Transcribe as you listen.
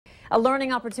A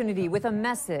learning opportunity with a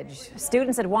message.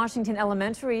 Students at Washington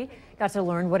Elementary got to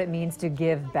learn what it means to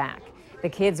give back. The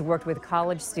kids worked with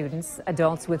college students,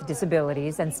 adults with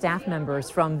disabilities, and staff members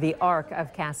from the Arc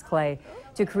of Cass Clay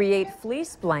to create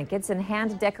fleece blankets and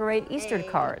hand decorate Easter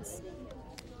cards.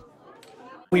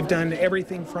 We've done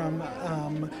everything from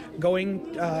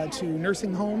going to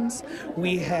nursing homes.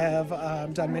 We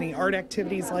have done many art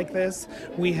activities like this.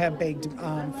 We have baked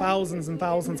thousands and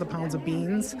thousands of pounds of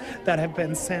beans that have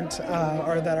been sent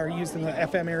or that are used in the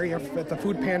FM area at the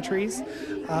food pantries.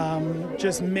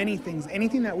 Just many things,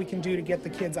 anything that we can do to get the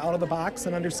kids out of the box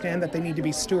and understand that they need to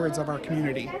be stewards of our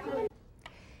community.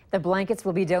 The blankets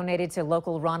will be donated to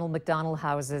local Ronald McDonald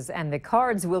houses, and the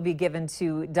cards will be given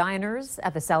to diners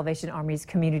at the Salvation Army's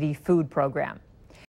community food program.